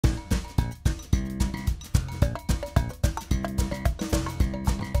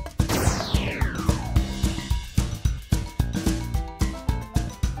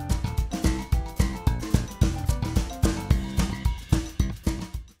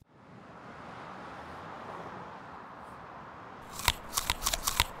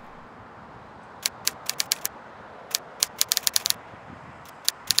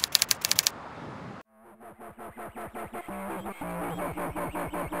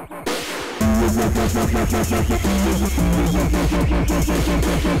Okay.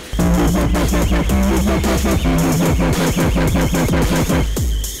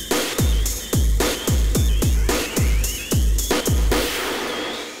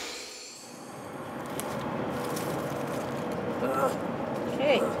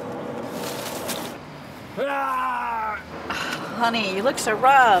 Honey, you look so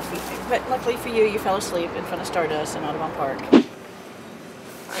rough. But luckily for you, you fell asleep in front of Stardust in Audubon Park.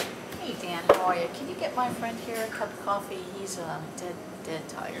 Hey Dan, how are you? Can you get my friend here a cup of coffee? He's dead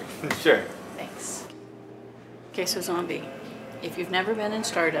tired. Sure. Thanks. Okay, so Zombie, if you've never been in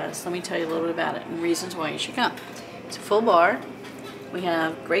Stardust, let me tell you a little bit about it and reasons why you should come. It's a full bar. We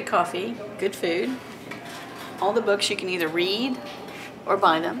have great coffee, good food. All the books you can either read or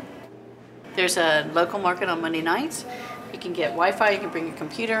buy them. There's a local market on Monday nights. You can get Wi-Fi, you can bring your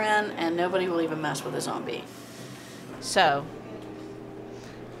computer in, and nobody will even mess with a zombie. So,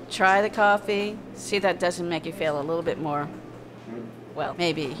 try the coffee. See if that doesn't make you feel a little bit more, well,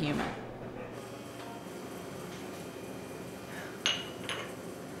 maybe human.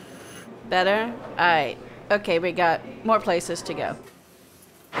 Better? Alright. Okay, we got more places to go.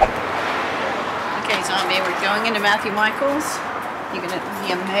 Okay, Zombie, we're going into Matthew Michael's. You're gonna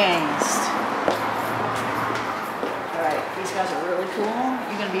be amazed. Alright, these guys are really cool.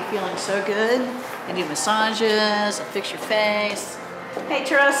 You're gonna be feeling so good. They do massages, they'll fix your face. Hey,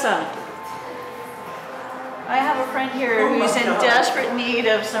 Teresa. I have a friend here who's in desperate need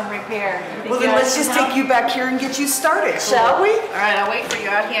of some repair. Well, then let's just take you back here and get you started, shall we? Alright, I'll wait for you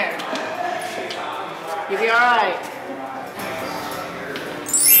out here. You'll be alright.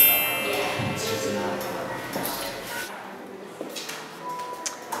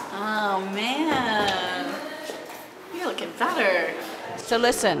 Oh man, you're looking better. So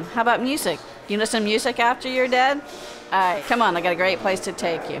listen, how about music? You listen to music after you're dead? Alright, come on, I got a great place to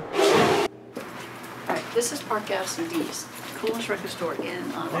take you. Alright, this is Park Ave CDs, coolest record store in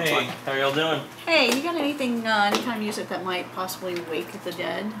Hey, how y'all doing? Hey, you got anything, any kind of music that might possibly wake the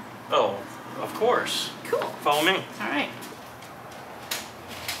dead? Oh, of course. Cool. Follow me. Alright.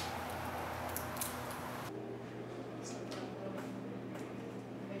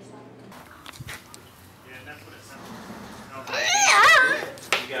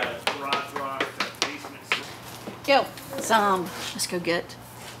 Yo, let's go get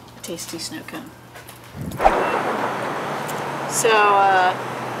a tasty snow cone. So,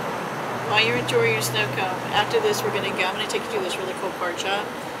 while you're enjoying your snow cone, after this I'm gonna take you to this really cool card shop.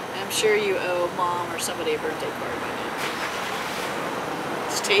 I'm sure you owe Mom or somebody a birthday card by now.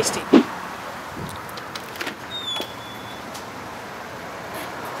 It's tasty.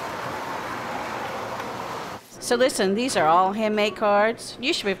 So listen, these are all handmade cards.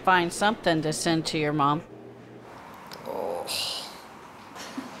 You should find something to send to your mom.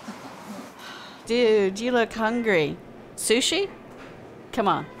 Dude, you look hungry. Sushi? Come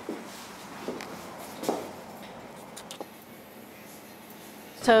on.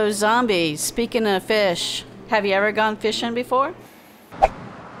 So, Zombie, speaking of fish, have you ever gone fishing before?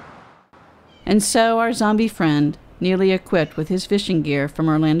 And so our zombie friend, newly equipped with his fishing gear from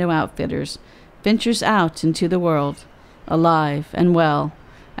Orlando Outfitters, ventures out into the world, alive and well,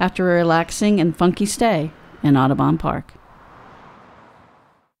 after a relaxing and funky stay in Audubon Park.